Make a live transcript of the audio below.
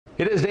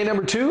It is day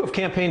number 2 of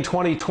campaign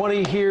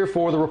 2020 here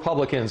for the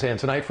Republicans. And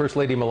tonight, First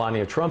Lady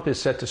Melania Trump is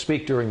set to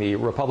speak during the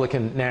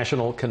Republican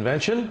National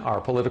Convention.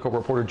 Our political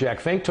reporter Jack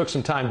Fink took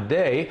some time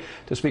today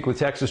to speak with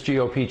Texas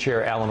GOP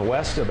Chair Allen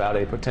West about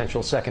a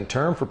potential second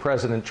term for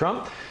President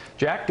Trump.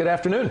 Jack, good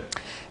afternoon.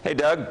 Hey,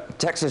 Doug.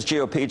 Texas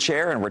GOP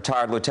Chair and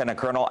retired Lieutenant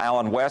Colonel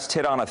Allen West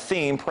hit on a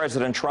theme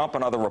President Trump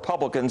and other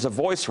Republicans have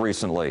voiced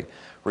recently: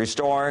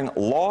 restoring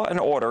law and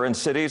order in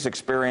cities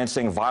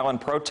experiencing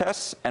violent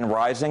protests and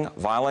rising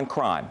violent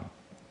crime.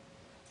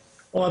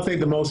 Well, I think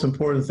the most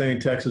important thing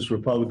Texas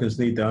Republicans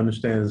need to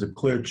understand is a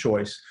clear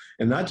choice,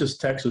 and not just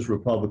Texas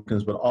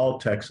Republicans, but all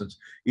Texans.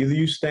 Either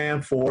you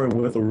stand for and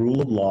with the rule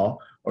of law,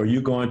 or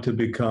you're going to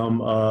become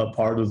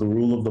part of the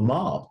rule of the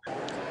mob.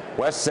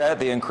 West said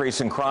the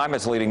increase in crime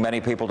is leading many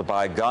people to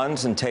buy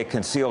guns and take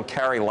concealed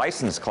carry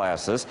license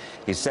classes.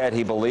 He said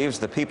he believes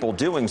the people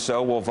doing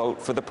so will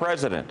vote for the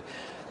president.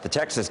 The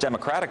Texas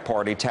Democratic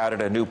Party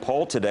touted a new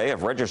poll today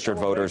of registered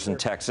voters in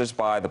Texas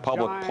by the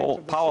Public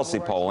Policy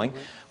Polling,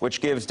 which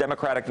gives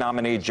Democratic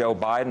nominee Joe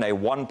Biden a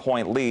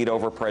 1-point lead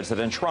over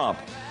President Trump.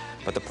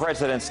 But the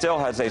president still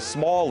has a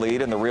small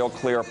lead in the Real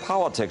Clear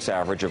Politics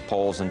average of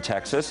polls in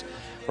Texas.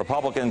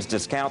 Republicans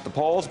discount the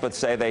polls, but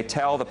say they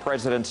tell the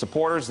president's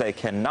supporters they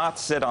cannot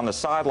sit on the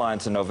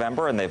sidelines in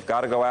November and they've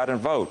got to go out and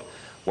vote.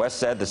 West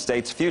said the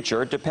state's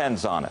future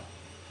depends on it.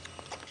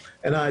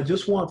 And I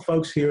just want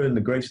folks here in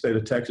the great state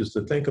of Texas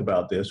to think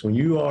about this. When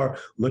you are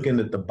looking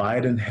at the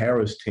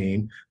Biden-Harris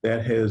team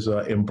that has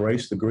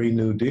embraced the Green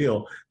New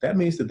Deal, that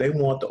means that they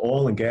want the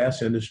oil and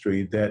gas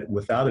industry that,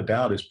 without a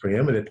doubt, is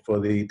preeminent for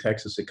the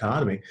Texas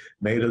economy,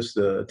 made us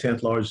the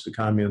 10th largest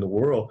economy in the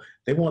world.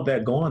 They want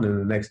that gone in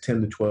the next 10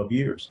 to 12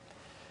 years.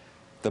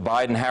 The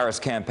Biden-Harris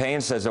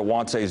campaign says it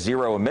wants a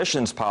zero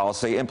emissions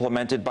policy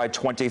implemented by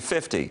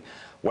 2050.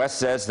 West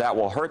says that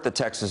will hurt the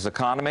Texas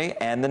economy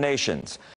and the nation's.